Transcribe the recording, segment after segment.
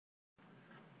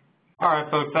All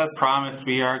right, folks, as promised,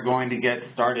 we are going to get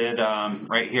started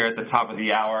right here at the top of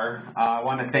the hour. I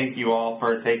want to thank you all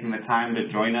for taking the time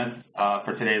to join us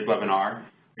for today's webinar.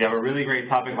 We have a really great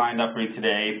topic lined up for you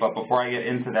today, but before I get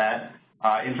into that,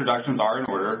 introductions are in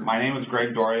order. My name is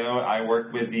Greg Dorio. I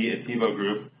work with the Ativo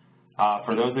Group.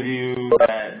 For those of you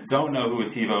that don't know who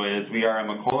Ativo is, we are a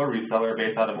Macola reseller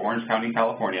based out of Orange County,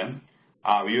 California.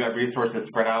 We do have resources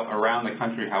spread out around the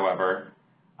country, however.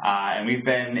 And we've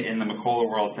been in the Macola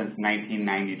world since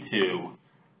 1992.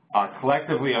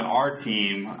 Collectively on our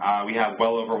team, we have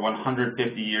well over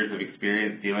 150 years of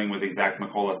experience dealing with exact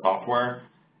Macola software,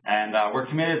 and we're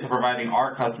committed to providing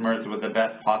our customers with the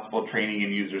best possible training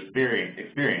and user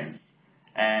experience.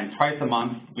 And twice a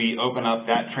month, we open up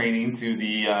that training to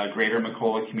the greater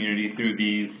Macola community through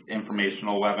these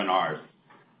informational webinars.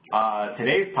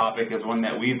 Today's topic is one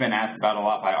that we've been asked about a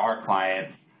lot by our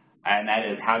clients, and that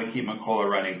is how to keep Macola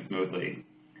running smoothly.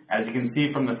 As you can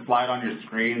see from the slide on your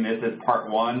screen, this is part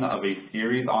one of a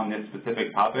series on this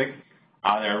specific topic.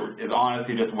 There is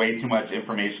honestly just way too much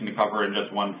information to cover in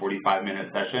just one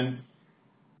 45-minute session.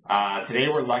 Today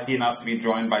we're lucky enough to be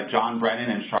joined by John Brennan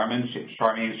and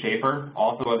Charmaine Schaefer,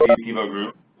 also of the Ativo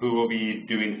Group, who will be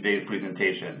doing today's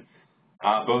presentation.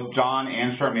 Both John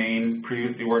and Charmaine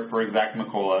previously worked for Exact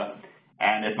Macola,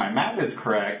 and if my math is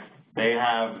correct, they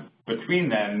have between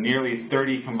them nearly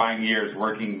 30 combined years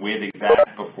working with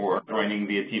Exact before joining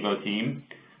the Ativo team.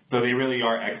 So they really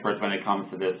are experts when it comes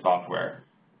to this software.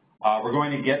 We're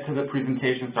going to get to the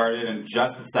presentation started in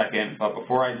just a second, but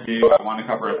before I do, I want to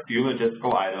cover a few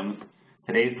logistical items.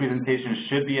 Today's presentation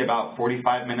should be about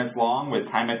 45 minutes long with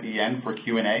time at the end for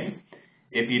Q&A.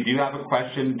 If you do have a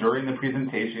question during the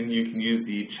presentation, you can use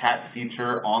the chat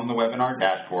feature on the webinar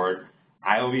dashboard.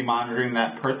 I will be monitoring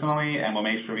that personally, and we'll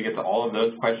make sure we get to all of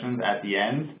those questions at the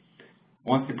end.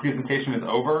 Once the presentation is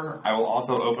over, I will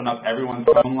also open up everyone's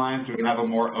phone lines so we can have a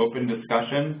more open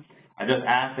discussion. I just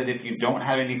ask that if you don't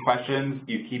have any questions,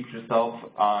 you keep your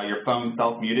phone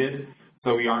self-muted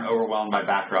so we aren't overwhelmed by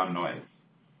background noise.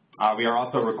 We are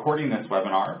also recording this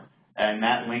webinar, and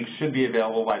that link should be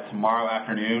available by tomorrow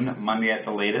afternoon, Monday at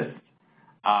the latest.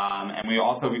 And we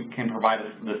also can provide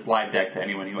the slide deck to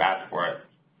anyone who asks for it.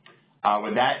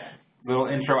 With that little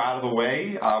intro out of the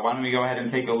way, why don't we go ahead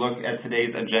and take a look at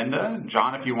today's agenda.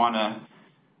 John, if you want to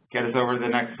get us over to the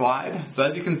next slide. So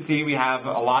as you can see, we have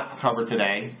a lot to cover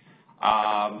today.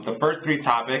 The first three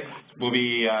topics will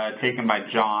be taken by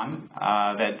John.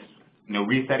 That's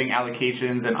resetting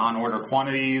allocations and on-order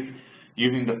quantities,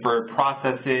 using deferred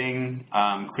processing,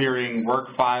 clearing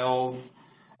work files,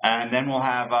 and then we'll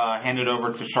have hand it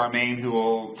over to Charmaine, who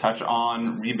will touch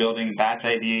on rebuilding batch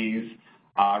IDs,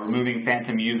 removing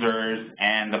phantom users,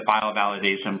 and the file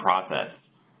validation process.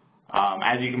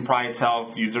 As you can probably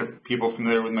tell, people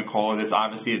familiar with Macola, this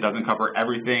obviously doesn't cover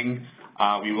everything.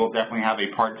 We will definitely have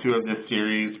a part two of this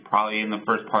series, probably in the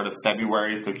first part of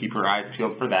February, so keep your eyes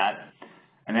peeled for that.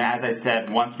 And then, as I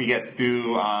said, once we get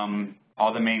through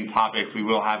all the main topics, we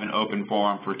will have an open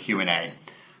forum for Q&A.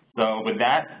 So with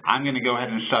that, I'm going to go ahead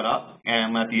and shut up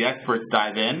and let the experts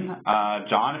dive in.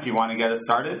 John, if you want to get us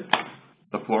started,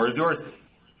 the floor is yours.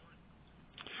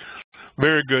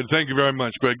 Very good. Thank you very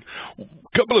much, Greg.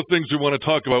 A couple of things we want to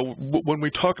talk about when we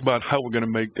talk about how we're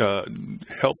going to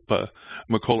help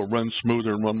Macola run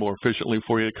smoother and run more efficiently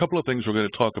for you. A couple of things we're going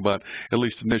to talk about, at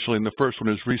least initially, and the first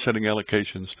one is resetting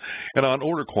allocations and on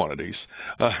order quantities.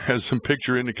 As the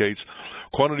picture indicates,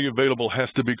 quantity available has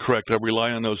to be correct. I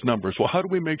rely on those numbers. Well, how do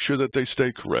we make sure that they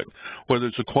stay correct? Whether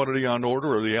it's a quantity on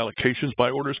order or the allocations by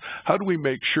orders, how do we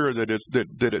make sure that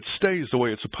it stays the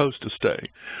way it's supposed to stay?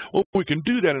 Well, we can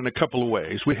do that in a couple of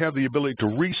ways. We have the ability to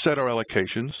reset our allocations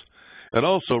and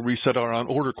also reset our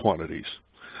on-order quantities.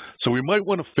 So we might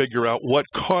want to figure out what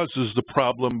causes the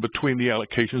problem between the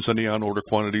allocations and the on-order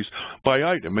quantities by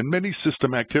item. And many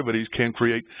system activities can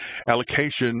create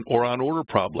allocation or on-order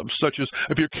problems, such as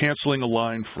if you're canceling a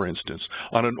line, for instance,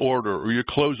 on an order, or you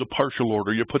close a partial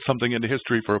order, you put something into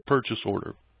history for a purchase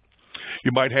order.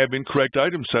 You might have incorrect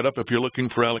item setup if you're looking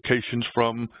for allocations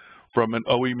from an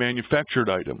OE manufactured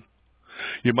item.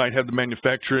 You might have the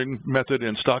manufacturing method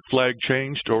and stock flag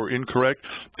changed or incorrect,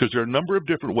 because there are a number of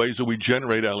different ways that we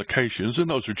generate allocations, and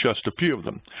those are just a few of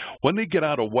them. When they get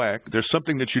out of whack, there's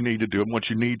something that you need to do, and what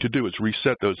you need to do is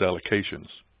reset those allocations.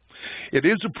 It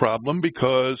is a problem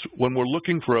because when we're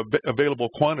looking for available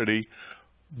quantity,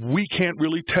 we can't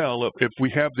really tell if we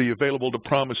have the available to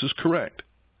promises correct.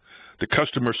 The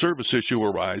customer service issue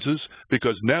arises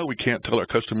because now we can't tell our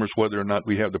customers whether or not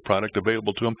we have the product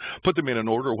available to them, put them in an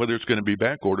order, or whether it's going to be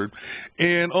back ordered.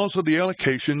 And also the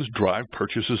allocations drive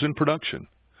purchases in production.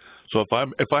 So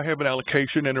if I have an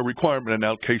allocation and a requirement, an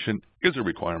allocation is a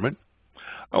requirement,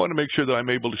 I want to make sure that I'm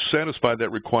able to satisfy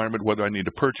that requirement whether I need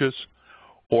to purchase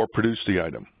or produce the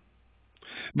item.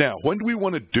 Now, when do we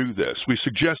want to do this? We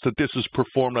suggest that this is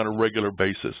performed on a regular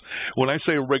basis. When I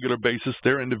say a regular basis,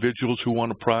 there are individuals who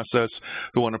want to process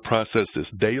this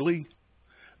daily.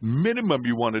 Minimum,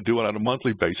 you want to do it on a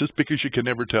monthly basis because you can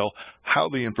never tell how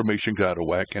the information got out of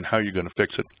whack and how you're going to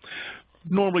fix it.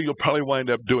 Normally, you'll probably wind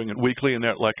up doing it weekly, and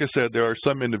that, like I said, there are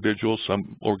some individuals,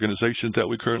 some organizations that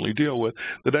we currently deal with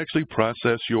that actually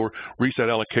process your reset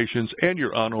allocations and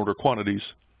your on-order quantities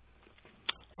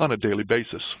on a daily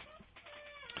basis.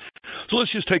 So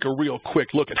let's just take a real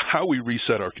quick look at how we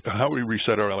reset our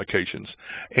allocations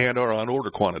and our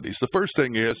on-order quantities. The first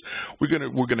thing is we're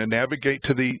going to navigate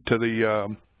to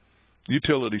the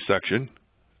utility section,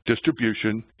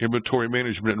 distribution, inventory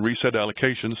management, and reset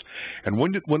allocations. And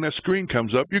when that screen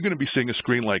comes up, you're going to be seeing a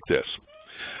screen like this.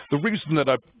 The reason that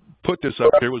I put this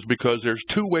up here was because there's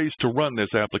two ways to run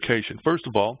this application. First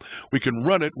of all, we can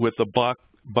run it with the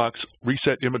box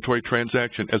reset inventory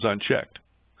transaction as unchecked.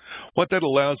 What that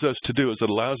allows us to do is it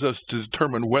allows us to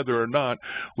determine whether or not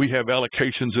we have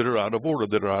allocations that are out of order,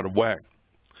 that are out of whack.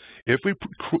 If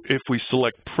we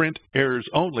select print errors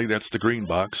only, that's the green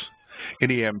box, in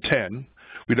EM10,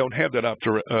 we don't have that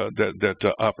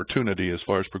opportunity as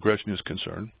far as progression is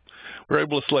concerned. We're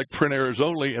able to select print errors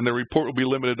only, and the report will be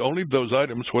limited only to those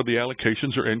items where the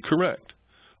allocations are incorrect.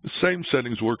 The same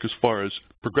settings work as far as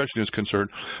progression is concerned,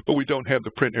 but we don't have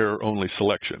the print error only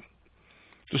selection.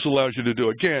 This allows you to do,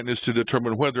 again, is to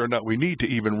determine whether or not we need to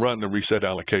even run the reset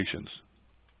allocations.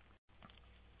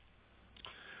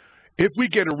 If we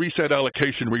get a reset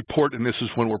allocation report, and this is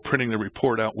when we're printing the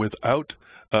report out without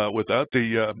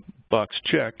the box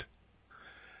checked,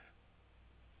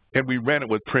 and we ran it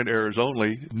with print errors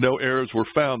only, no errors were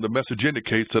found, the message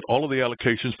indicates that all of the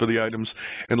allocations for the items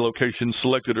and locations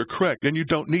selected are correct, and you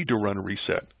don't need to run a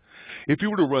reset. If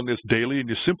you were to run this daily and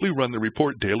you simply run the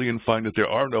report daily and find that there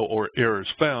are no errors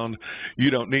found, you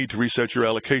don't need to reset your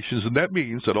allocations, and that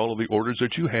means that all of the orders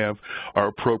that you have are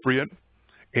appropriate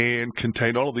and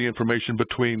contain all of the information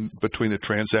between the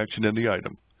transaction and the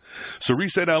item. So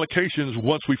reset allocations,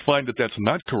 once we find that that's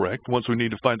not correct, once we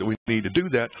need to find that we need to do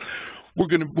that, we're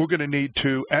going to need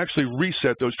to actually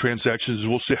reset those transactions, and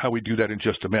we'll see how we do that in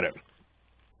just a minute.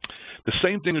 The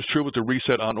same thing is true with the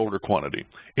reset on order quantity.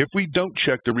 If we don't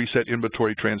check the reset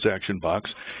inventory transaction box,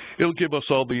 it'll give us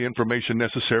all the information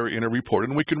necessary in a report,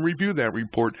 and we can review that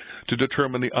report to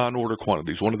determine the on order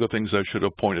quantities. One of the things I should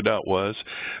have pointed out was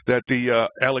that the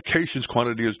allocations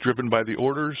quantity is driven by the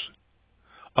orders.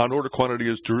 On order quantity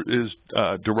is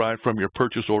derived from your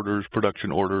purchase orders,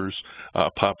 production orders,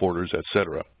 POP orders,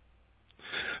 etc.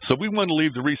 So we want to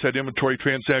leave the reset inventory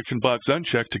transaction box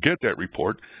unchecked to get that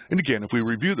report. And again, if we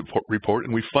review the report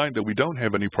and we find that we don't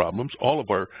have any problems, all of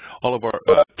our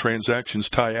transactions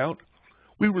tie out,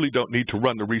 we really don't need to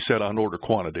run the reset on order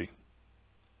quantity.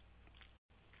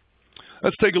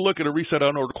 Let's take a look at a reset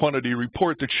on order quantity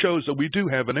report that shows that we do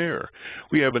have an error.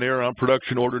 We have an error on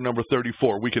production order number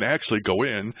 34. We can actually go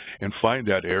in and find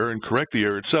that error and correct the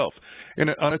error itself. And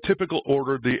on a typical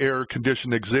order, the error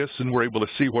condition exists and we're able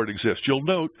to see where it exists. You'll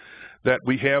note that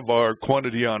we have our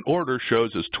quantity on order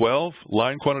shows as 12,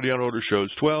 line quantity on order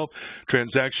shows 12,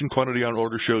 transaction quantity on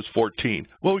order shows 14.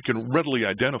 Well, we can readily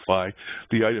identify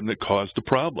the item that caused the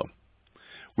problem.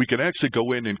 We can actually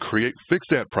go in and fix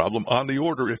that problem on the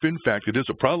order if in fact it is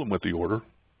a problem with the order.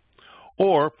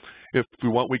 Or if we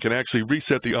want, we can actually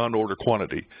reset the on order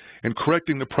quantity. And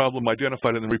correcting the problem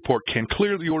identified in the report can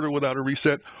clear the order without a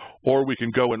reset, or we can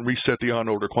go and reset the on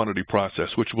order quantity process,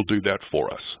 which will do that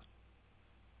for us.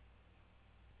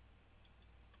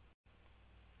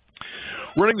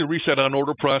 Running the reset on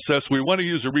order process, we want to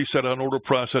use the reset on order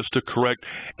process to correct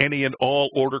any and all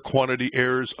order quantity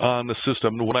errors on the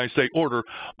system. When I say order,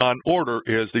 on order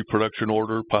is the production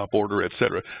order, POP order,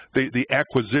 etc. The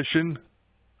acquisition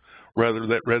rather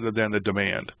than the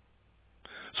demand.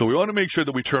 So we want to make sure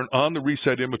that we turn on the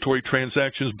reset inventory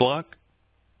transactions block.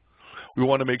 We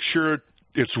want to make sure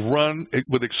it's run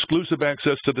with exclusive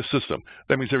access to the system.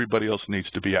 That means everybody else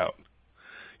needs to be out.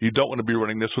 You don't want to be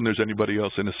running this when there's anybody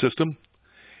else in the system.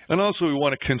 And also we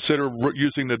want to consider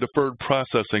using the deferred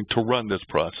processing to run this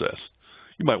process.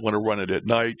 You might want to run it at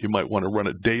night, you might want to run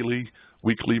it daily,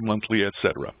 weekly, monthly,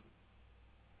 etc.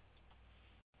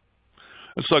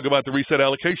 Let's talk about the reset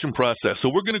allocation process. So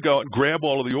we're going to go out and grab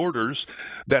all of the orders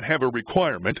that have a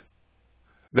requirement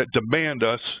that demand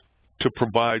us to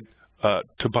provide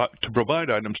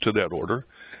items to that order.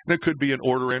 And it could be an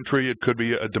order entry, it could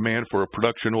be a demand for a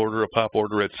production order, a POP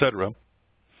order, etc.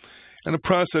 And the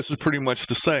process is pretty much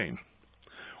the same.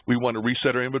 We want to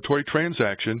reset our inventory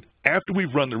transaction. After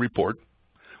we've run the report,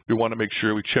 We want to make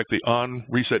sure we check the on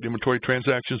reset inventory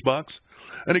transactions box.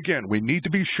 And again, we need to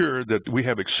be sure that we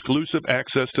have exclusive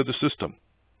access to the system.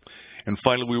 And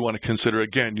finally, we want to consider,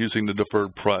 again, using the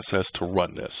deferred process to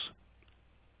run this.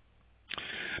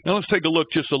 Now let's take a look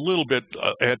just a little bit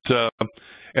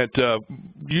at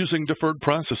using deferred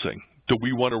processing. Do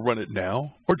we want to run it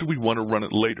now, or do we want to run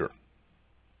it later?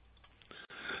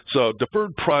 So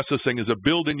deferred processing is a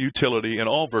built-in utility in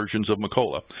all versions of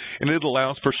Macola, and it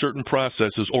allows for certain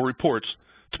processes or reports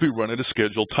to be run at a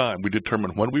scheduled time. We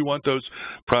determine when we want those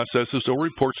processes or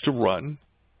reports to run,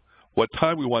 what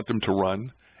time we want them to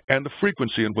run, and the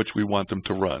frequency in which we want them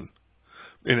to run.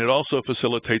 And it also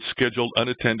facilitates scheduled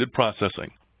unattended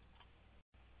processing.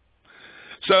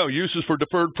 So, uses for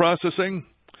deferred processing.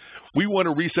 We want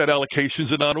to reset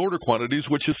allocations and on-order quantities,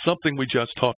 which is something we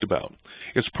just talked about.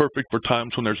 It's perfect for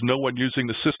times when there's no one using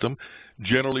the system.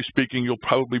 Generally speaking, you'll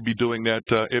probably be doing that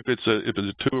if it's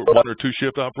a 1 or 2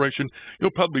 shift operation.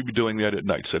 You'll probably be doing that at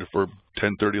night, set it for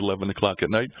 10:30, 11 o'clock at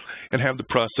night, and have the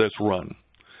process run.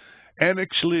 And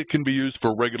actually, it can be used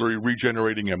for regularly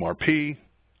regenerating MRP,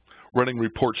 running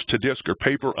reports to disk or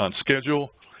paper on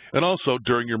schedule, and also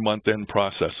during your month-end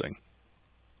processing.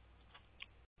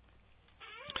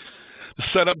 To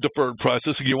set up deferred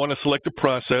processing, you want to select a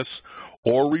process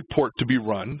or report to be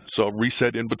run, so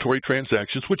reset inventory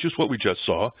transactions, which is what we just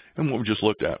saw and what we just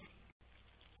looked at.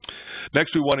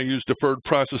 Next, we want to use deferred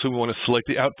processing. We want to select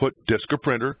the output disk or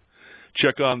printer,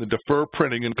 check on the defer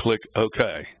printing, and click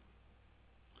OK.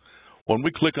 When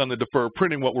we click on the defer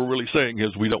printing, what we're really saying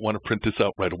is we don't want to print this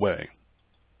out right away.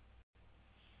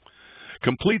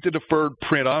 Complete the deferred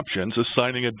print options,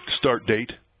 assigning a start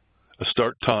date, a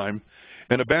start time,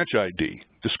 and a batch ID,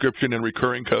 description and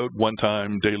recurring code, one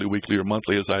time, daily, weekly, or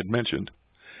monthly, as I had mentioned.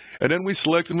 And then we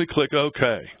select and we click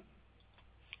OK.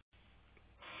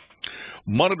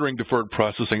 Monitoring deferred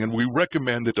processing, and we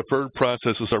recommend that deferred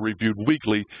processes are reviewed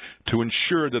weekly to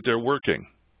ensure that they're working.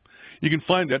 You can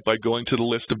find that by going to the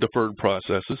list of deferred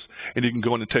processes, and you can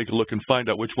go in and take a look and find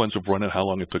out which ones have run and how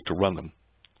long it took to run them.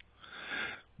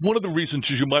 One of the reasons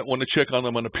is you might want to check on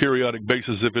them on a periodic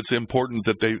basis if it's important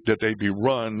that they be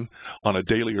run on a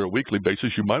daily or a weekly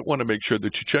basis. You might want to make sure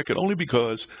that you check it, only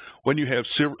because when you have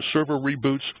server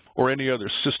reboots or any other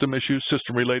system issues,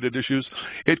 system-related issues,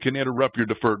 it can interrupt your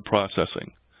deferred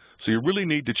processing. So you really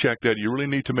need to check that. You really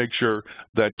need to make sure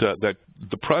that that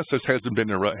the process hasn't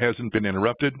been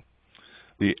interrupted.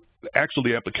 The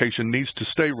application needs to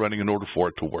stay running in order for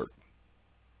it to work.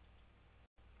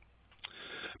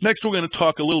 Next, we're going to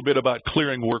talk a little bit about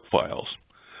clearing work files.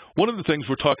 One of the things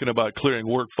we're talking about clearing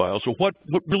work files, or what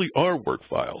really are work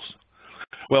files?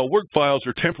 Well, work files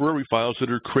are temporary files that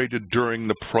are created during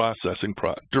the processing.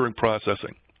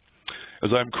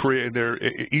 As I'm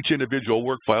creating each individual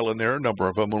work file, and there are a number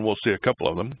of them, and we'll see a couple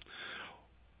of them,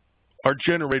 are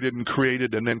generated and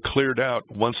created and then cleared out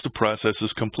once the process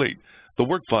is complete. The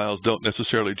work files don't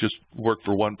necessarily just work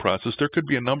for one process. There could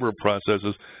be a number of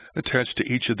processes attached to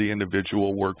each of the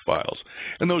individual work files.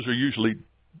 And those are usually,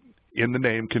 in the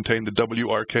name, contain the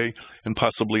WRK and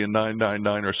possibly a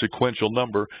 999 or sequential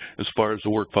number as far as the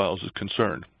work files is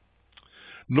concerned.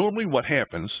 Normally what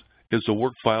happens is the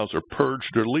work files are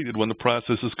purged or deleted when the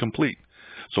process is complete.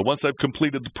 So once I've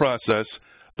completed the process,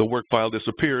 the work file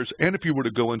disappears, and if you were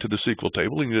to go into the SQL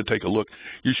table and you take a look,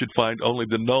 you should find only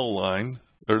the null line,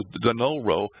 or the null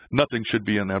row. Nothing should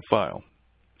be in that file.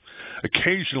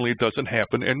 Occasionally it doesn't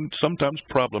happen, and sometimes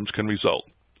problems can result.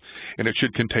 And it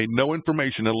should contain no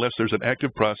information unless there's an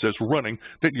active process running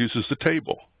that uses the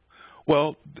table.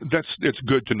 Well, it's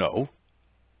good to know.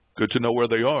 Good to know where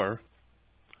they are.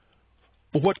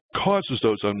 But what causes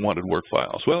those unwanted work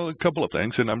files? Well, a couple of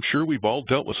things, and I'm sure we've all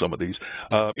dealt with some of these.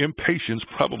 Impatience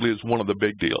probably is one of the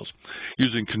big deals.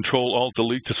 Using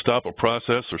Control-Alt-Delete to stop a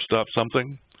process or stop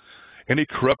something. Any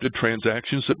corrupted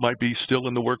transactions that might be still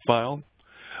in the work file.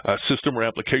 System or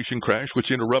application crash, which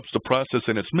interrupts the process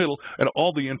in its middle, and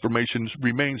all the information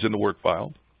remains in the work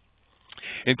file.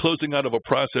 And closing out of a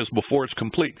process before it's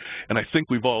complete. And I think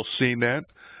we've all seen that.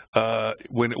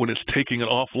 When it's taking an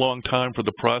awful long time for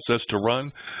the process to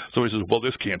run. Somebody says, well,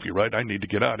 this can't be right. I need to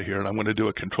get out of here, and I'm going to do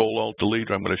a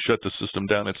Control-Alt-Delete, or I'm going to shut the system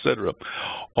down, etc.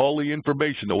 All the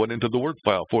information that went into the work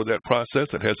file for that process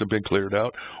that hasn't been cleared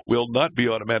out will not be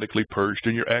automatically purged,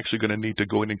 and you're actually going to need to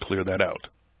go in and clear that out.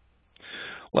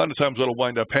 A lot of times what will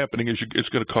wind up happening is it's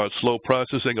going to cause slow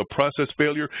processing, a process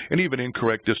failure, and even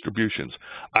incorrect distributions.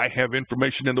 I have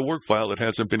information in the work file that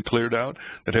hasn't been cleared out,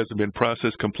 that hasn't been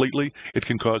processed completely. It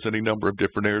can cause any number of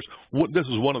different errors. This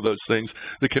is one of those things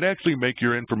that can actually make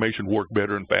your information work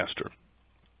better and faster.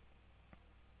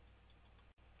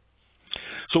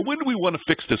 So when do we want to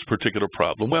fix this particular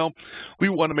problem? Well, we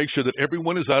want to make sure that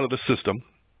everyone is out of the system.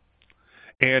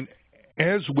 And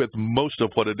as with most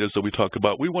of what it is that we talk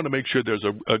about, we want to make sure there's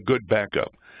a good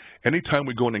backup. Anytime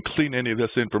we go in and clean any of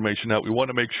this information out, we want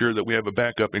to make sure that we have a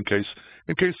backup in case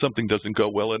something doesn't go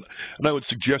well. And I would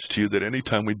suggest to you that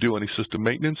anytime we do any system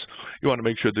maintenance, you want to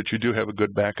make sure that you do have a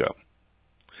good backup.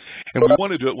 And we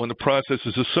want to do it when the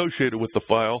processes associated with the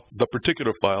file, the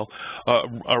particular file,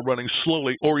 are running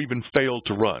slowly or even fail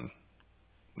to run.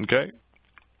 Okay?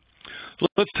 So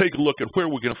let's take a look at where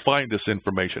we're going to find this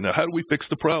information. Now, how do we fix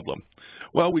the problem?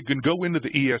 Well, we can go into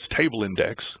the ES table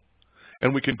index,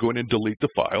 and we can go in and delete the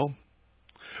file.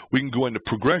 We can go into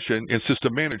progression in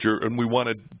System Manager, and we want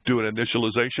to do an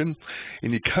initialization.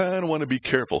 And you kind of want to be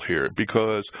careful here,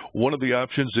 because one of the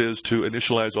options is to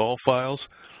initialize all files.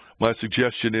 My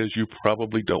suggestion is you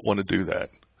probably don't want to do that.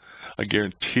 I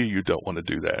guarantee you don't want to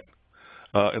do that,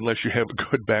 unless you have a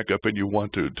good backup and you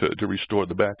want to restore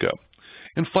the backup.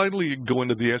 And finally, you can go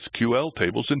into the SQL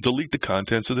tables and delete the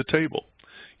contents of the table.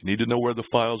 You need to know where the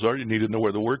files are. You need to know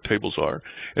where the work tables are.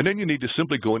 And then you need to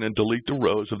simply go in and delete the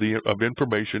rows of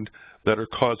information that are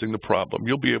causing the problem.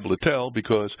 You'll be able to tell,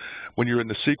 because when you're in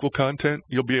the SQL content,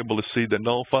 you'll be able to see the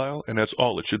null file, and that's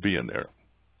all that should be in there.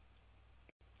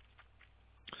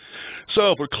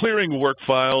 So if we're clearing work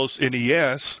files in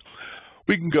ES,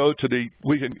 we can go to the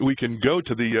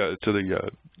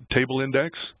table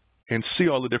index and see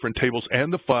all the different tables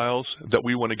and the files that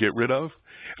we want to get rid of,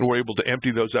 and we're able to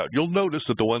empty those out. You'll notice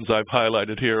that the ones I've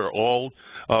highlighted here are all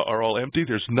empty.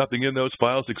 There's nothing in those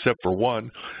files except for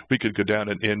one. We could go down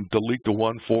and delete the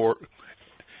one for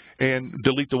the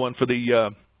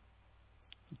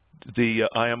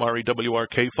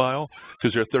IMREWRK file,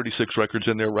 because there are 36 records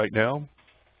in there right now.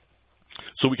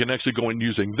 So we can actually go in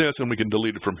using this, and we can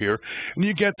delete it from here. And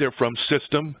you get there from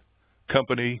System,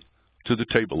 Company, to the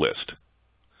table list.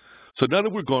 So now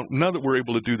that we're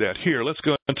able to do that here, let's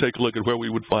go and take a look at where we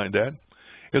would find that.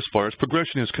 As far as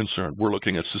progression is concerned, we're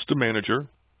looking at System Manager,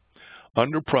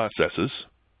 under Processes,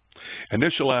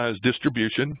 Initialize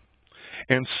Distribution,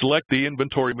 and select the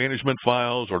inventory management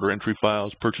files, order entry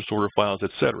files, purchase order files,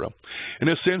 etc. In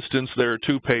this instance, there are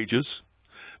 2 pages.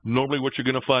 Normally what you're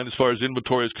going to find as far as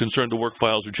inventory is concerned, the work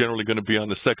files are generally going to be on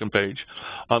the 2nd page.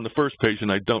 On the 1st page,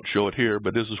 and I don't show it here,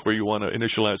 but this is where you want to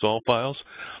initialize all files.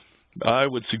 I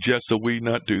would suggest that we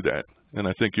not do that, and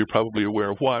I think you're probably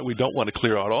aware of why. We don't want to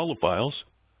clear out all the files,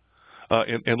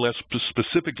 unless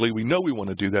specifically we know we want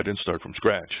to do that and start from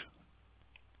scratch.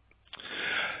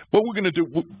 What we're going to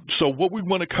do, so what we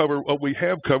want to cover, what we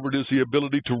have covered, is the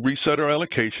ability to reset our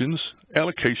allocations.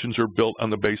 Allocations are built on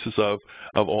the basis of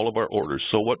all of our orders.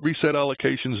 So what reset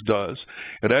allocations does,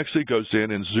 it actually goes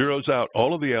in and zeroes out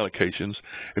all of the allocations,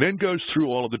 and then goes through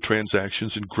all of the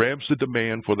transactions and grabs the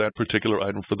demand for that particular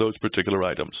item, for those particular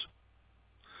items.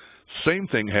 Same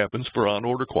thing happens for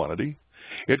on-order quantity.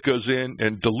 It goes in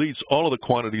and deletes all of the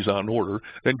quantities on order,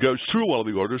 then goes through all of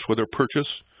the orders, whether purchase,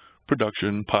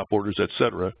 production, pop orders,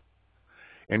 etc.,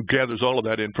 and gathers all of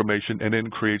that information and then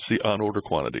creates the on-order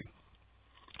quantity.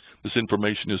 This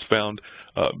information is found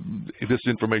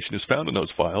in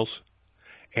those files,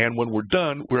 and when we're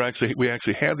done, we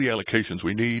actually have the allocations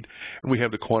we need, and we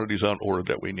have the quantities on order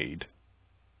that we need.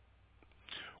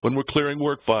 When we're clearing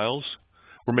work files,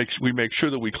 we make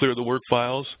sure that we clear the work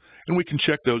files, and we can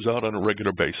check those out on a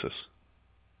regular basis.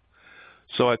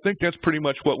 So I think that's pretty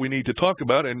much what we need to talk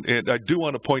about, and I do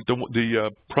want to point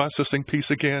the processing piece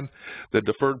again, the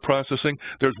deferred processing.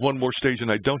 There's one more stage,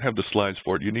 and I don't have the slides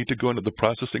for it. You need to go into the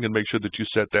processing and make sure that you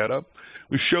set that up.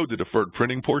 We showed the deferred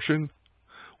printing portion.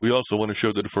 We also want to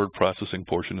show the deferred processing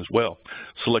portion as well.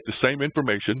 Select the same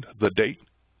information, the date,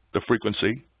 the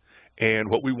frequency, and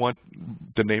what we want,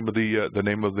 the name of the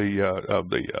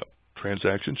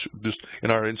transaction. Just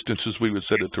in our instances, we would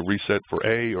set it to reset for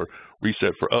A or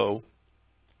reset for O.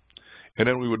 And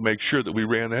then we would make sure that we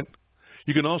ran that.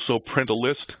 You can also print a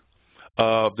list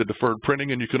of the deferred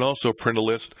printing, and you can also print a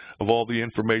list of all the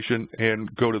information and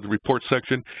go to the report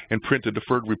section and print the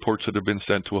deferred reports that have been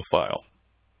sent to a file.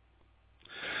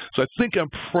 So I think I'm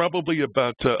probably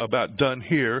about done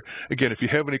here. Again, if you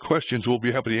have any questions, we'll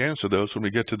be happy to answer those when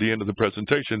we get to the end of the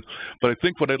presentation. But I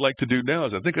think what I'd like to do now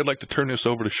is I'd like to turn this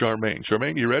over to Charmaine.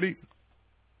 Charmaine, you ready?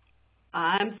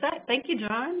 I'm set. Thank you,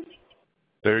 John.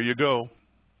 There you go.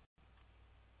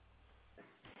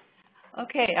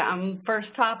 Okay,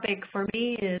 first topic for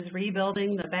me is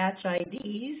rebuilding the batch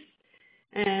IDs.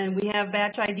 And we have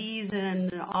batch IDs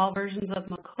in all versions of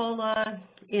Macola,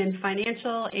 in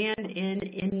financial, and in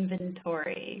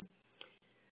inventory.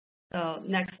 So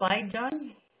next slide,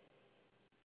 John.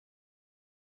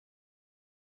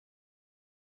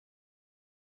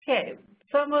 Okay,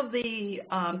 some of the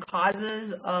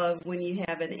causes of when you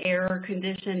have an error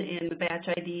condition in the batch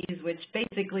IDs, which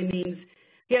basically means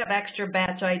you have extra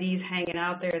batch IDs hanging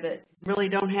out there that really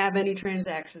don't have any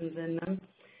transactions in them.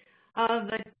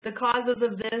 The causes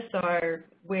of this are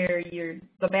where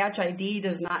the batch ID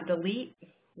does not delete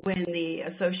when the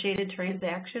associated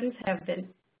transactions have been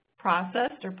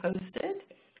processed or posted.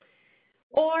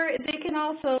 Or they can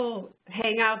also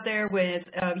hang out there with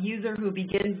a user who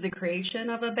begins the creation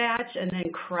of a batch and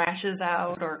then crashes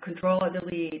out, or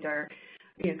control-delete, or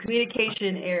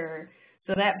communication error.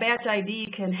 So that batch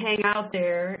ID can hang out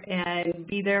there and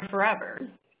be there forever.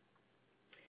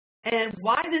 And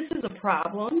why this is a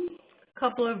problem, a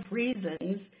couple of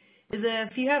reasons, is that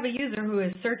if you have a user who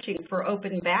is searching for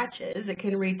open batches, it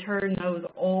can return those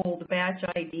old batch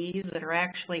IDs that are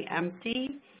actually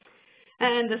empty.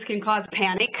 And this can cause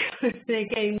panic. They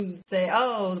can say,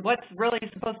 oh, what's really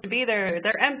supposed to be there?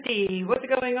 They're empty. What's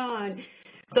going on?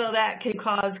 So that can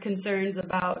cause concerns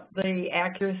about the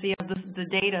accuracy of the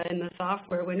data in the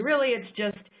software, when really it's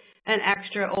just an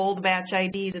extra old batch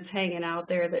ID that's hanging out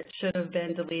there that should have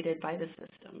been deleted by the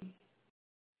system.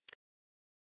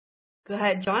 Go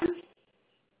ahead, John.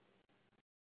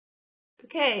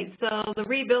 Okay, so the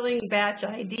rebuilding batch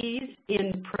IDs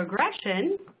in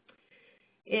progression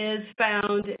is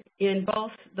found in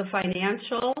both the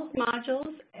financial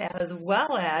modules as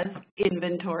well as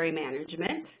inventory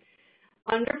management,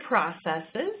 under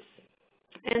processes,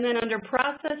 and then under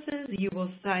processes you will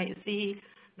see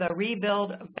the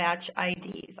rebuild batch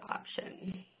IDs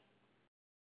option.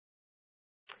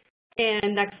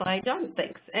 And next slide, John,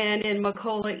 thanks. And in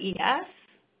Macola ES,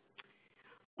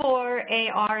 for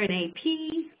AR and AP,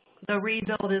 the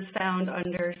rebuild is found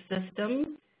under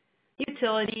System,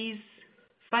 Utilities,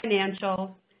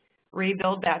 Financial,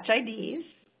 Rebuild Batch IDs.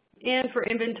 And for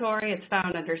inventory, it's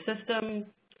found under System,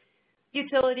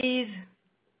 Utilities,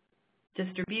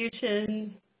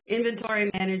 Distribution,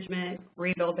 Inventory Management,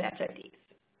 Rebuild Batch IDs.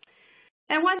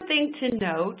 And one thing to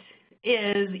note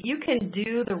is you can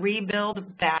do the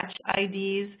Rebuild Batch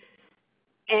IDs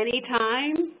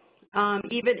anytime,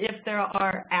 even if there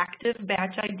are active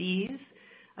batch IDs.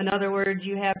 In other words,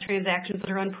 you have transactions that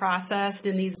are unprocessed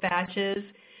in these batches.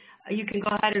 You can go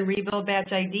ahead and rebuild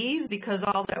batch IDs, because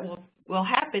all that will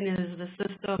happen is the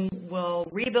system will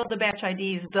rebuild the batch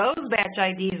IDs. Those batch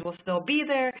IDs will still be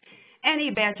there.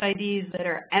 Any batch IDs that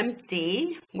are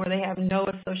empty, where they have no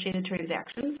associated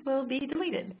transactions, will be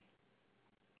deleted.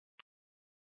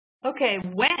 Okay,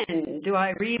 when do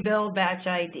I rebuild batch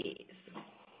IDs?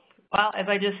 Well, as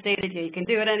I just stated, you can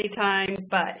do it anytime,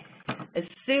 but as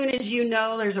soon as you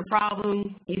know there's a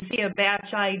problem, you see a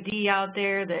batch ID out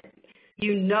there that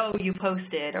you know you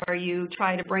posted, or you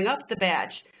try to bring up the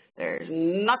batch, there's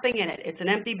nothing in it, it's an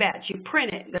empty batch, you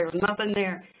print it, there's nothing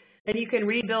there, then you can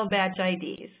rebuild batch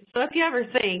IDs. So if you ever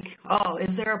think, oh, is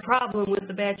there a problem with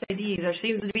the batch IDs? There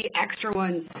seems to be extra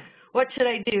ones. What should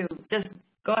I do? Just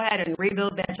go ahead and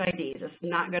rebuild batch IDs. It's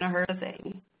not going to hurt a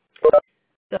thing.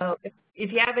 So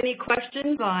if you have any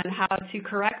questions on how to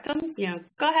correct them,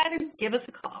 go ahead and give us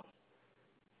a call.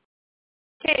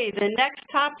 Okay, the next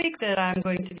topic that I'm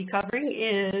going to be covering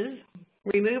is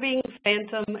removing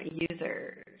phantom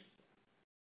users.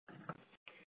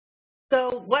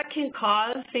 So what can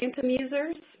cause phantom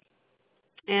users?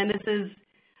 And this is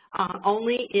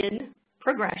only in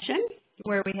progression,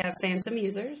 where we have phantom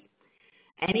users.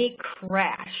 Any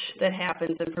crash that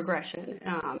happens in progression,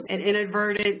 an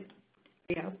inadvertent,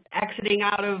 exiting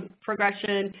out of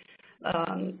progression,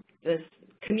 this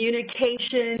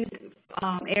communication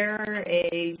error,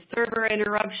 a server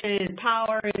interruption,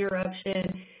 power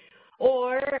interruption,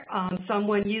 or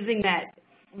someone using that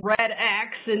red X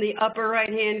in the upper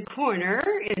right-hand corner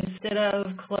instead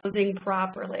of closing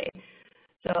properly.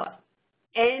 So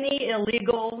any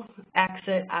illegal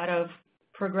exit out of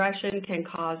progression can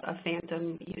cause a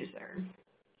phantom user.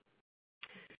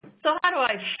 So how do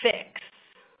I fix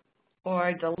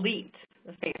or delete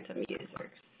the phantom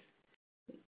users?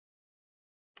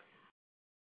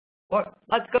 Or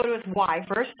let's go to why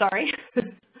first, sorry.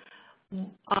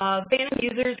 Phantom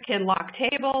users can lock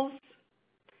tables.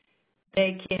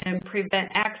 They can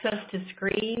prevent access to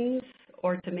screens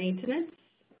or to maintenance.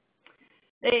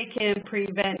 They can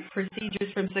prevent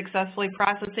procedures from successfully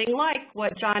processing, like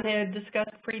what John had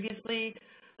discussed previously,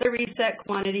 the reset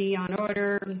quantity on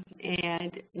order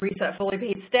and reset fully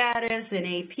paid status in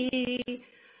AP.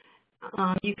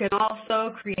 You can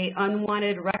also create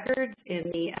unwanted records in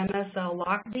the MSL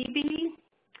LockDB,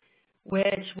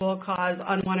 which will cause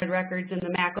unwanted records in the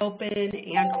Mac Open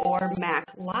and or Mac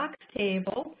Locked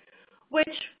table, which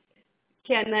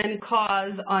can then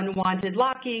cause unwanted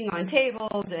locking on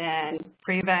tables and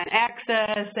prevent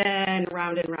access, and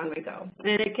round we go.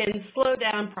 And it can slow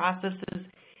down processes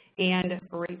and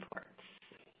reports.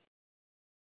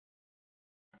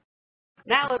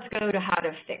 Now let's go to how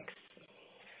to fix.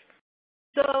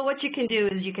 So what you can do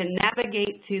is you can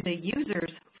navigate to the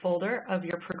users folder of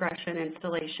your progression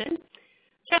installation.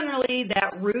 Generally,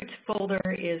 that root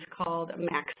folder is called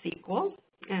MaxSQL,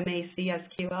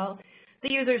 M-A-C-S-Q-L.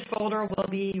 The users folder will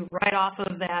be right off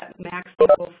of that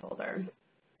MaxSQL folder.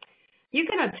 You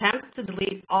can attempt to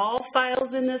delete all files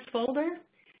in this folder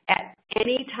at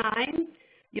any time.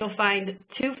 You'll find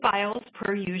 2 files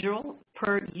per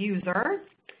user.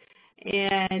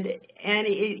 And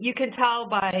you can tell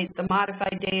by the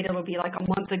modified date it'll be like a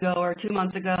month ago or 2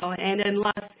 months ago, and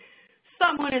unless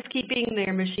someone is keeping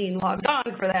their machine logged on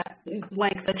for that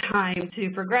length of time to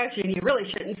progression, you really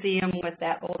shouldn't see them with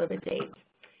that old of a date.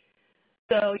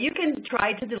 So you can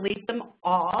try to delete them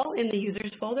all in the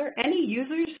users folder. Any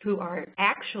users who are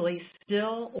actually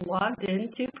still logged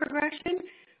into progression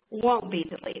won't be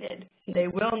deleted. They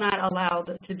will not allow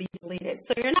them to be deleted.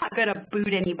 So you're not going to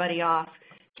boot anybody off,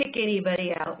 kick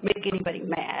anybody out, make anybody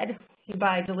mad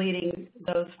by deleting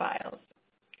those files.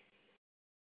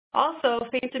 Also,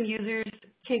 phantom users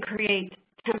can create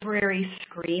temporary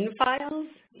screen files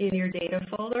in your data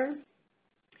folder.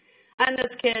 And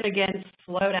this can, again,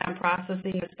 slow down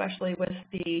processing, especially with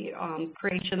the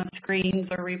creation of screens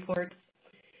or reports.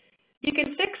 You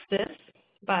can fix this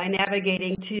by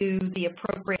navigating to the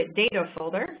appropriate data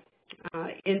folder.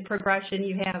 In progression,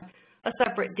 you have a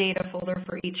separate data folder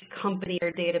for each company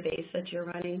or database that you're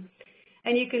running.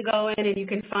 And you can go in and you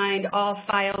can find all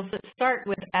files that start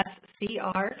with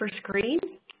SCR for screen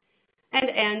and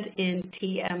end in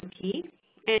TMP,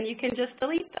 and you can just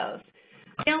delete those.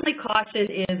 The only caution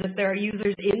is if there are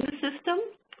users in the system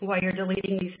while you're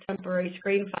deleting these temporary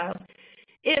screen files,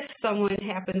 if someone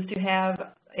happens to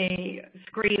have a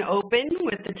screen open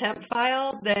with the temp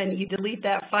file, then you delete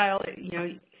that file,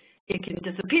 it can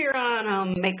disappear on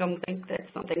them, make them think that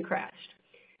something crashed.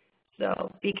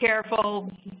 So be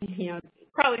careful,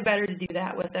 probably better to do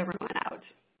that with everyone out.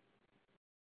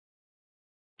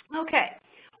 Okay,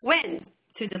 when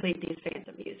to delete these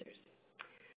phantom users?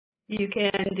 You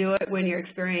can do it when you're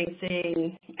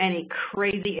experiencing any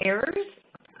crazy errors,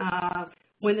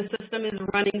 when the system is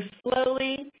running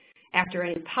slowly, after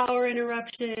any power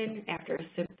interruption, after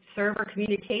a server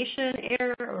communication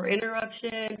error or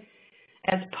interruption,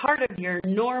 as part of your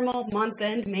normal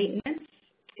month-end maintenance,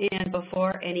 and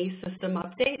before any system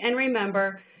update. And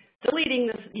remember, deleting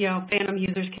this, phantom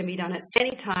users can be done at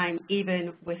any time,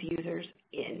 even with users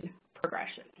in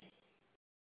progression.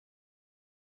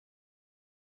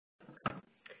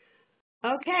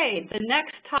 Okay, the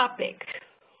next topic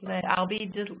that I'll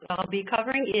be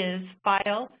covering is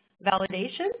file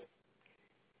validation.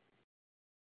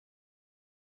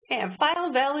 And file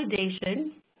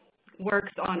validation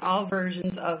works on all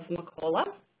versions of Macola.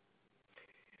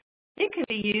 It can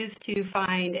be used to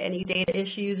find any data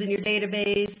issues in your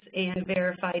database and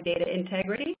verify data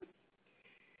integrity.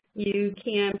 You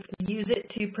can use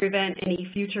it to prevent any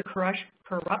future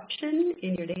corruption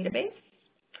in your database.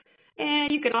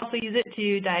 And you can also use it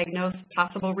to diagnose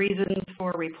possible reasons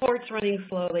for reports running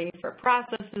slowly, for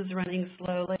processes running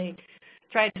slowly,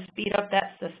 try to speed up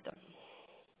that system.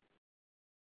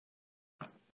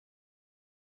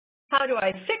 How do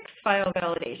I fix file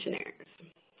validation errors?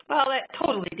 Well, that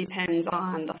totally depends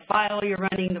on the file you're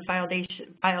running the file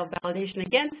validation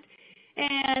against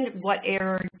and what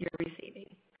error you're receiving.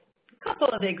 A couple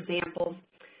of examples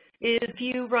is if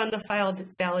you run the file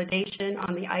validation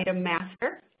on the item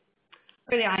master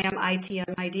or the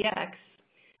IMITM-IDX,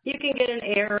 you can get an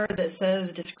error that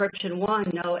says description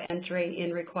 1, no entry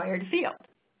in required field.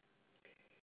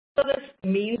 So this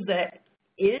means that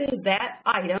in that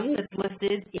item that's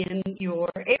listed in your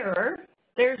error,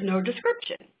 there's no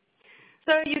description.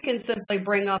 So you can simply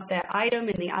bring up that item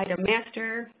in the item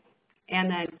master and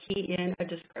then key in a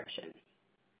description.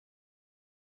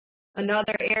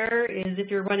 Another error is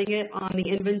if you're running it on the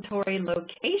inventory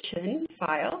location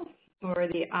file or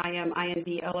the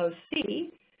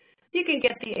IMINV-LOC, you can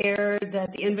get the error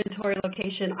that the inventory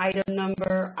location item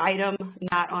number, item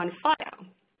not on file.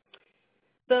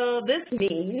 So this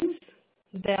means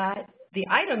that the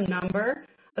item number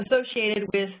associated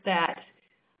with that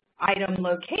item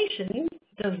location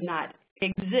does not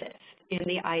exist in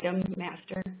the item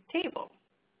master table.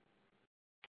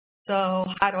 So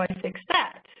how do I fix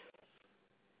that?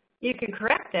 You can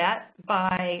correct that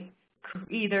by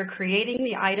either creating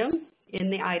the item in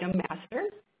the item master,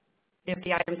 if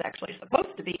the item's actually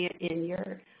supposed to be in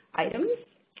your items,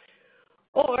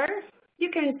 or you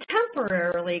can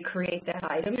temporarily create that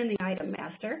item in the item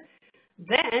master,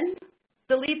 then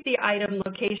delete the item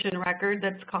location record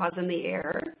that's causing the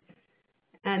error,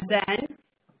 and then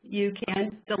you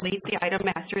can delete the item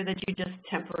master that you just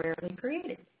temporarily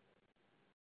created.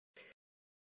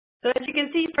 So as you can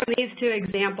see from these two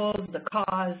examples, the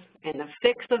cause and the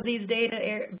fix of these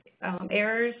data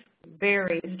errors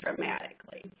varies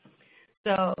dramatically.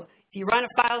 So if you run a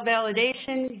file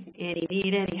validation and you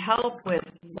need any help with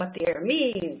what the error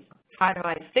means, how do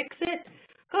I fix it,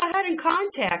 go ahead and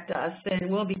contact us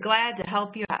and we'll be glad to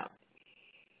help you out.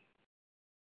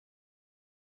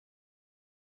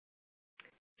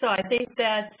 So I think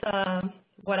that's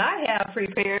what I have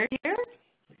prepared here.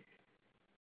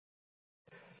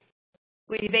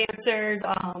 We've answered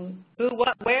who,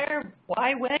 what, where,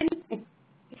 why, when.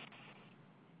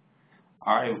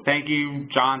 All right, thank you,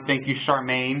 John. Thank you,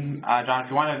 Charmaine. John, if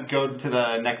you want to go to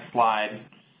the next slide,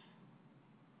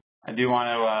 I do want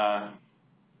to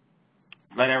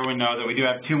let everyone know that we do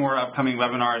have 2 more upcoming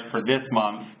webinars for this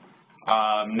month.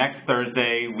 Next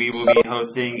Thursday, we will be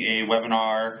hosting a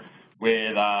webinar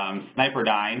with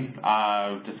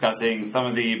Sniperdyne, discussing some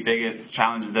of the biggest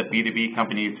challenges that B2B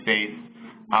companies face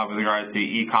with regards to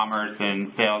e-commerce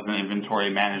and sales and inventory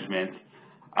management.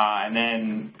 And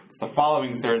then the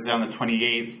following Thursday on the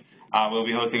 28th, we'll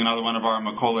be hosting another one of our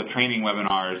Macola training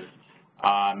webinars,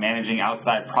 managing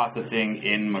outside processing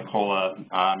in Macola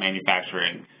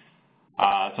manufacturing.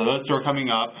 So those 2 are coming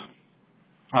up.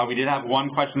 We did have one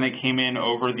question that came in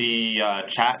over the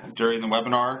chat during the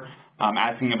webinar,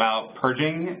 asking about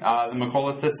purging the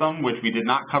Macola system, which we did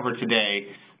not cover today.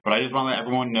 But I just want to let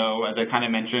everyone know, as I kind of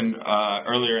mentioned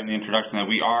earlier in the introduction, that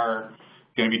we are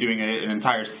going to be doing an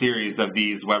entire series of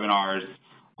these webinars,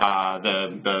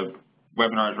 the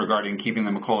webinars regarding keeping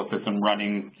the Macola system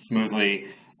running smoothly.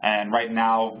 And right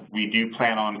now, we do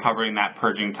plan on covering that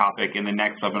purging topic in the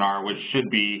next webinar, which should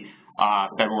be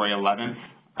February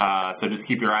 11th. So just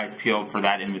keep your eyes peeled for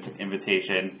that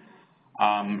invitation.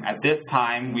 At this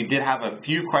time, we did have a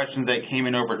few questions that came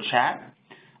in over chat.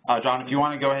 John, if you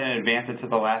want to go ahead and advance it to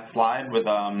the last slide with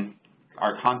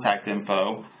our contact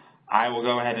info, I will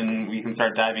go ahead and we can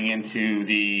start diving into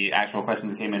the actual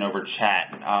questions that came in over chat.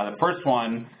 The first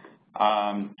one,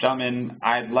 gentlemen,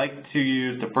 I'd like to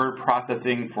use deferred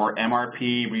processing for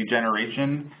MRP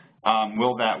regeneration.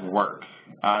 Will that work?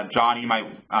 John, you might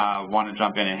want to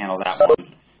jump in and handle that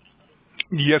one.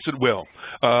 Yes, it will.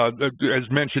 As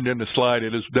mentioned in the slide,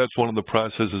 that's one of the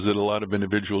processes that a lot of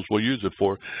individuals will use it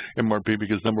for, MRP,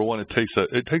 because number one, it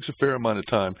takes a fair amount of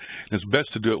time, and it's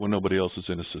best to do it when nobody else is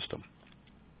in the system.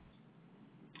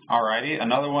 All righty,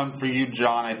 another one for you,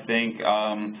 John. I think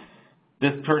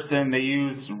this person, they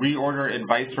use reorder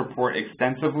advice report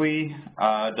extensively.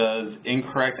 Does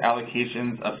incorrect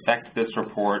allocations affect this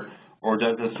report, or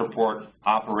does this report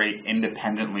operate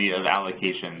independently of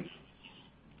allocations?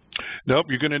 Nope,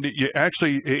 you're going to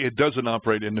actually, it doesn't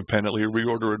operate independently. A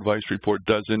reorder advice report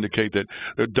does indicate that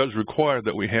it does require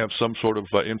that we have some sort of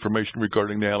information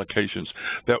regarding the allocations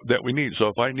that we need. So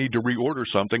if I need to reorder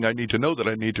something, I need to know that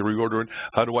I need to reorder it.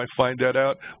 How do I find that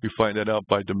out? We find that out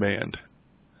by demand.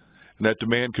 And that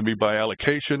demand can be by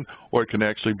allocation, or it can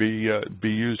actually be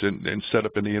used and set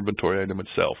up in the inventory item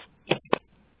itself.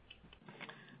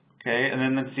 Okay, and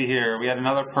then let's see here. We had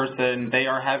another person. They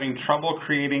are having trouble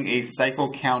creating a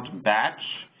cycle count batch.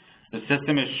 The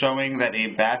system is showing that a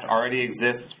batch already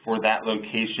exists for that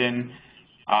location.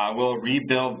 Will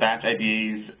rebuild batch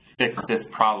IDs fix this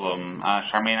problem?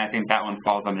 Charmaine, I think that one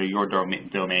falls under your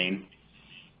domain.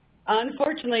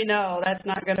 Unfortunately, no, that's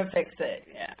not going to fix it.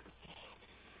 Yeah.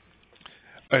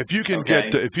 If you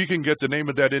can get the name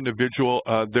of that individual,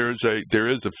 there is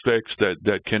a fix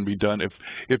that can be done.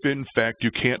 If in fact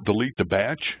you can't delete the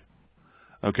batch,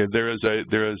 okay, there is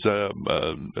a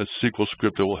SQL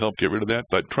script that will help get rid of that.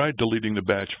 But try deleting the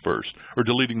batch first, or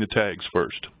deleting the tags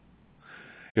first.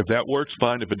 If that works,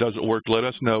 fine. If it doesn't work, let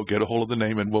us know. Get a hold of the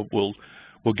name, and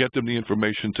we'll get them the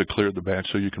information to clear the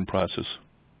batch so you can process.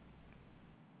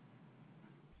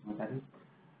 Okay.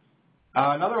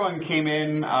 Another one came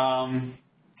in.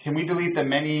 Can we delete the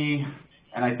many,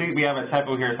 and I think we have a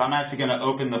typo here, so I'm actually going to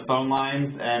open the phone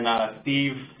lines, and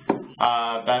Steve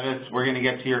Bevis, we're going to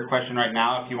get to your question right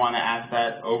now. If you want to ask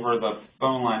that over the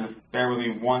phone line, just bear with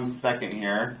me 1 second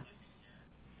here.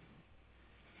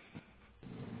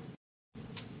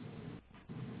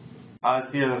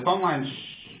 See, the phone line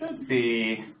should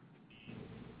be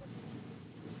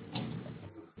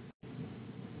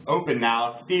open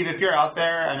now. Steve, if you're out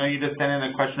there, I know you just sent in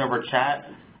a question over chat.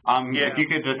 Yeah. If you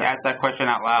could just ask that question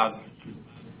out loud.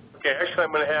 Okay, actually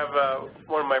I'm going to have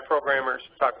one of my programmers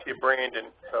talk to you, Brandon.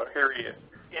 So here he is.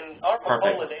 In our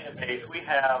Perfect. Macola database, we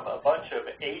have a bunch of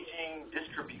aging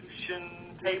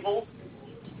distribution tables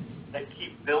that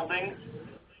keep building.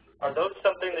 Are those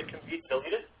something that can be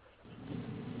deleted?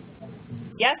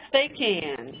 Yes, they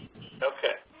can.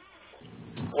 Okay.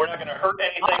 We're not going to hurt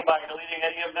anything by deleting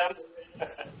any of them?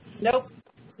 Nope,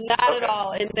 not Okay. at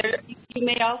all. And there, you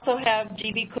may also have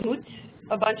GB Kamut,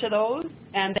 a bunch of those,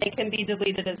 and they can be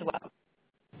deleted as well.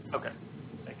 Okay.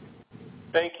 Thank you.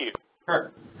 Thank you.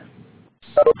 Sure.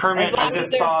 Kermit, I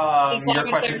just saw your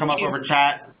question come up over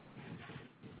chat.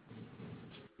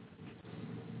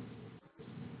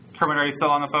 Kermit, are you still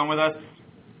on the phone with us?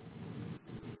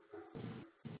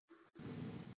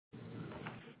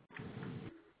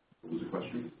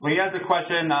 Well, he has a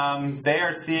question. They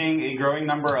are seeing a growing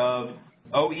number of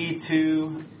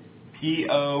OE2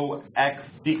 POX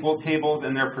SQL tables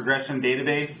in their progression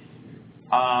database.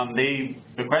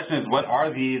 The question is, what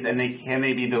are these, and can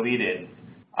they be deleted?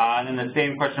 And then the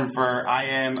same question for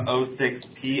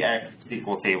IM06PX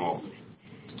SQL tables.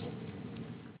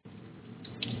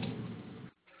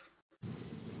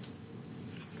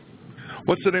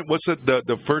 What's the name? What's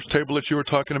the first table that you were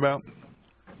talking about?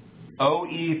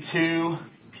 OE2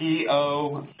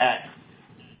 POX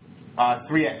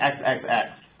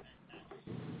 3XXX.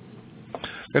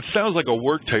 It sounds like a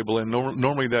work table, and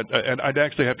normally that, and I'd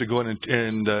actually have to go in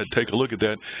and take a look at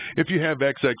that. If you have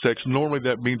XXX, normally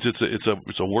that means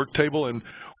it's a work table, and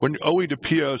when OE to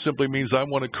PO simply means I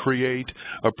want to create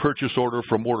a purchase order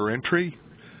from order entry.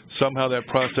 Somehow that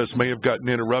process may have gotten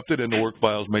interrupted, and the work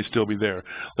files may still be there.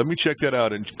 Let me check that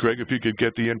out, and Greg, if you could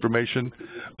get the information,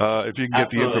 if you can get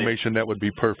the information, that would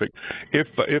be perfect. If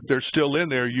they're still in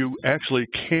there, you actually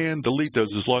can delete those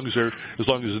as long as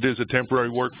it is a temporary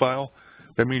work file.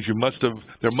 That means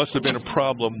there must have been a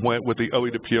problem with the OE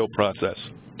to PO process.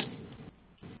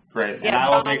 Great, and I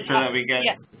will make sure that we get.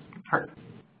 Yeah.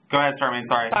 Go ahead, Charmaine.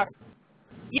 Sorry.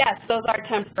 Yes, those are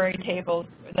temporary tables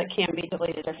that can be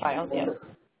deleted or filed. Yes.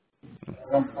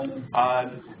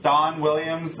 Don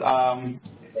Williams,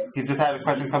 he just had a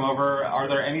question come over. Are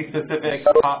there any specific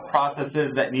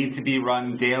processes that need to be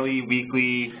run daily,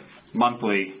 weekly,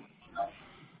 monthly?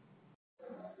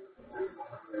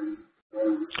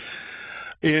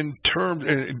 In terms,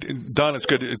 Don, it's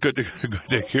good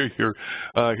to hear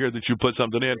that you put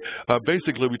something in.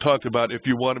 Basically, we talked about if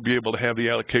you want to be able to have the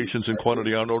allocations and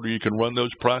quantity on order, you can run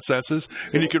those processes,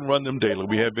 and you can run them daily.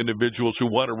 We have individuals who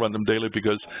want to run them daily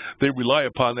because they rely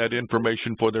upon that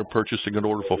information for their purchasing and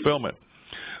order fulfillment.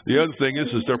 The other thing is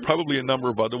there are probably a number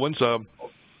of other ones.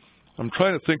 I'm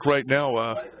trying to think right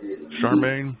now,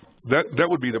 Charmaine. That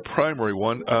would be the primary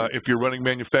one. If you're running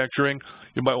manufacturing,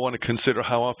 you might want to consider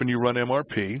how often you run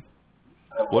MRP.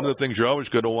 One of the things you're always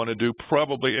going to want to do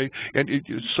probably,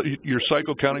 your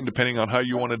cycle counting, depending on how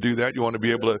you want to do that, you want to be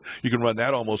able to, you can run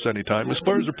that almost any time. As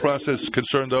far as the process is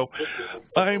concerned, though,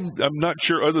 I'm not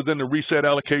sure, other than the reset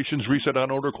allocations, reset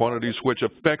on order quantities, which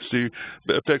affects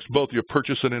both your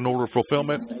purchase and in order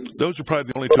fulfillment. Those are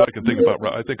probably the only two I can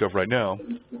think of right now.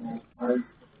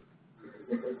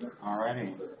 All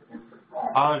righty.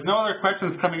 There's no other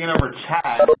questions coming in over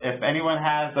chat. If anyone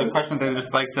has a question they'd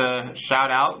just like to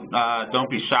shout out, don't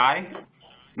be shy.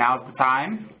 Now's the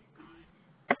time.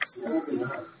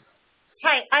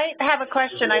 Hi, I have a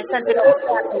question. I sent it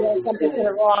over and I sent it to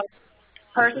the wrong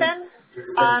person.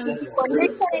 When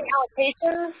resetting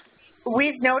allocations,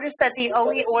 we've noticed that the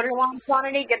OE order line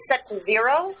quantity gets set to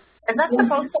 0. Is that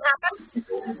supposed to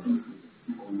happen?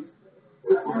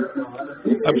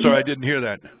 I'm sorry, I didn't hear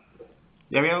that.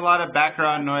 Yeah, we have a lot of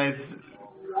background noise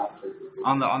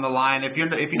on the line. If you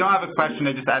don't have a question,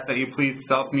 I just ask that you please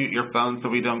self-mute your phone so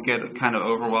we don't get kind of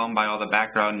overwhelmed by all the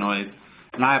background noise.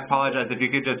 And I apologize if you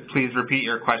could just please repeat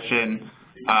your question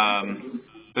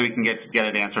so we can get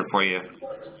it answered for you.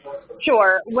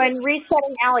 Sure. When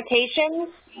resetting allocations,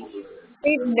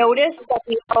 we've noticed that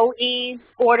the OE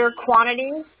order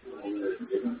quantity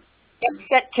gets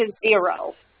set to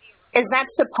 0. Is that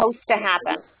supposed to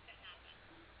happen?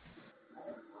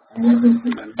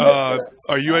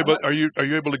 Are you able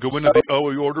to go into the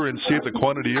OE order and see if the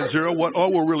quantity is 0?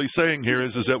 All we're really saying here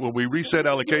is that when we reset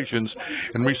allocations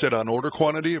and reset on order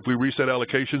quantity, if we reset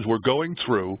allocations, we're going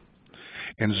through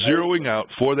and zeroing out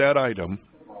for that item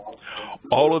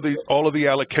all of the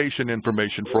allocation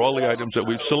information for all the items that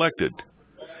we've selected.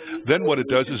 Then what it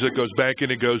does is it goes back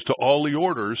and it goes to all the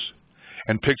orders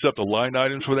and picks up the line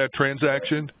items for that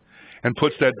transaction and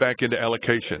puts that back into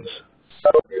allocations.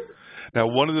 Now,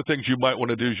 one of the things you might want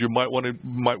to do is you might want to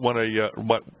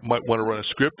run a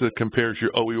script that compares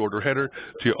your OE order header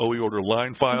to your OE order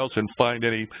line files and find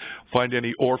any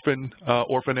orphan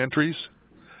entries.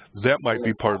 That might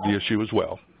be part of the issue as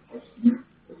well.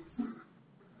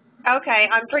 Okay,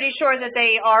 I'm pretty sure that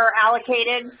they are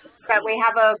allocated, that we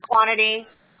have a quantity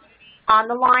on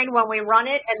the line when we run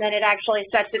it, and then it actually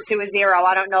sets it to a 0.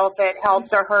 I don't know if it helps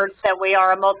or hurts that we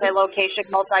are a multi-location,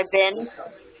 multi-bin,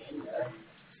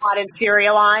 not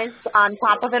serialized on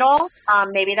top of it all.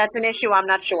 Maybe that's an issue. I'm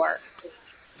not sure.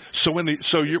 So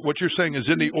what you're saying is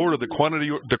in the order the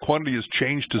quantity is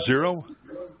changed to 0?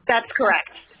 That's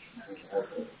correct.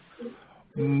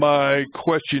 My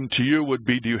question to you would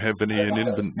be, do you have any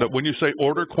when you say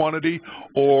order quantity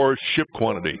or ship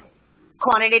quantity?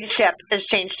 Quantity to ship is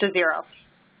changed to 0.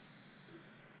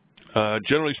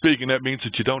 Generally speaking, that means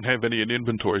that you don't have any in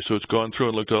inventory, so it's gone through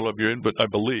and looked all of your I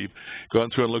believe, gone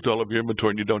through and looked all of your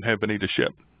inventory and you don't have any to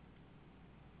ship.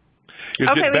 Is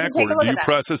okay, it back order? Do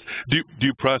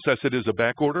you process it as a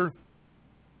back order?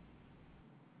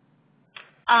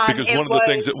 Because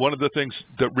one of the things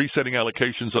that resetting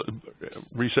allocations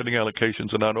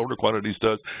and non-order quantities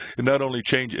does, it not only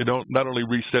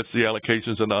resets the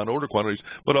allocations and non-order quantities,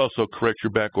 but also corrects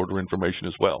your back order information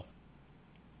as well.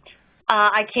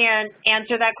 I can't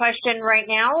answer that question right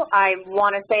now. I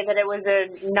want to say that it was a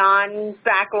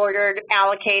non-back ordered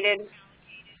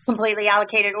completely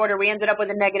allocated order. We ended up with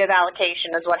a negative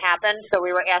allocation is what happened. So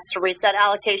we were asked to reset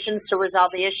allocations to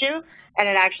resolve the issue, and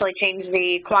it actually changed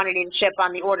the quantity and ship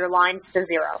on the order lines to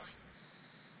 0.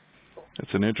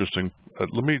 That's an interesting.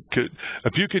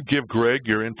 If you could give Greg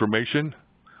your information,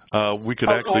 we could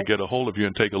actually get a hold of you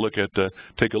and take a look at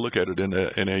it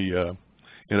in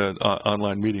an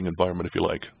online meeting environment, if you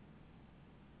like.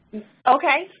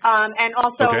 Okay. And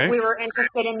also, we were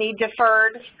interested in the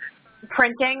deferred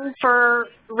printing for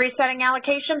resetting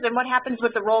allocations, and what happens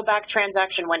with the rollback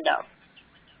transaction window?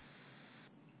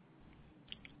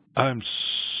 I'm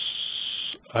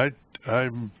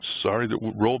sorry, the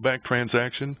rollback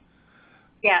transaction?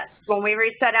 Yes, when we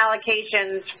reset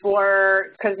allocations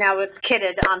because now it's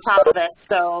kitted on top of it,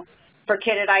 so for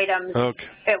kitted items,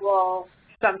 it will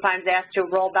sometimes ask to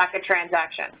roll back a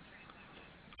transaction.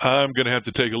 I'm going to have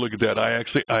to take a look at that. I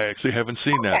actually haven't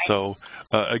seen that. So,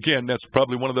 again, that's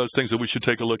probably one of those things that we should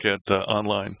take a look at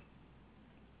online.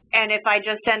 And if I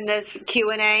just send this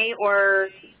Q&A, or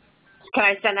can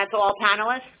I send that to all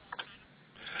panelists?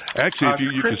 Actually,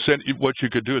 you could send, what you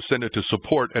could do is send it to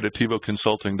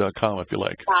support@ativoconsulting.com if you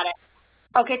like. Got it.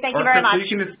 Okay, thank you very much.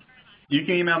 You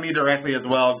can email me directly as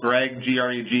well, Greg,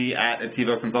 G-R-E-G,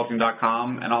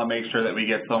 @ativoconsulting.com, and I'll make sure that we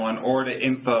get someone, or to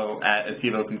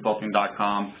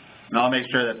info@ativoconsulting.com, and I'll make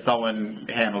sure that someone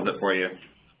handles it for you.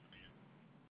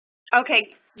 Okay,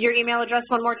 your email address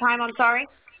one more time, I'm sorry?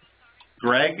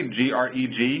 Greg,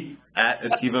 G-R-E-G,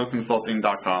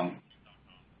 @ativoconsulting.com.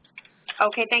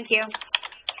 Okay, thank you.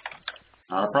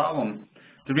 Not a problem.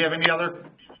 Do we have any other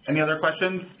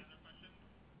questions?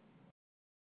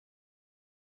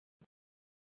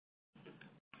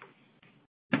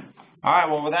 All right,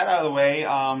 well, with that out of the way,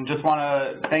 just want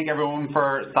to thank everyone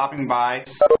for stopping by.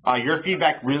 Your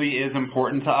feedback really is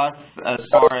important to us as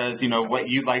far as, what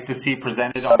you'd like to see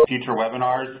presented on future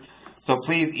webinars. So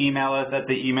please email us at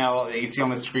the email that you see on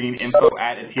the screen,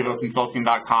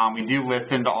 info@ativoconsulting.com. We do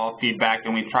listen to all feedback,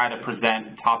 and we try to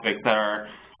present topics that are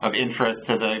of interest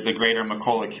to the greater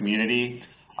Macola community.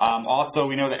 Also,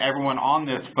 we know that everyone on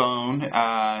this phone,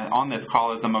 on this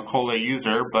call is a Macola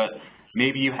user, but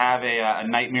maybe you have a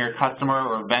nightmare customer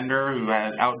or vendor who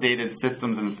has outdated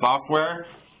systems and software.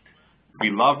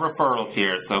 We love referrals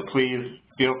here, so please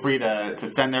feel free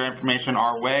to send their information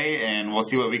our way, and we'll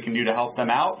see what we can do to help them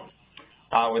out.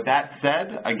 With that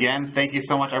said, again, thank you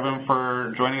so much, everyone,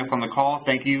 for joining us on the call.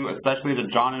 Thank you especially to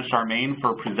John and Charmaine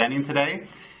for presenting today,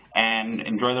 and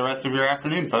enjoy the rest of your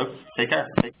afternoon, folks. Take care.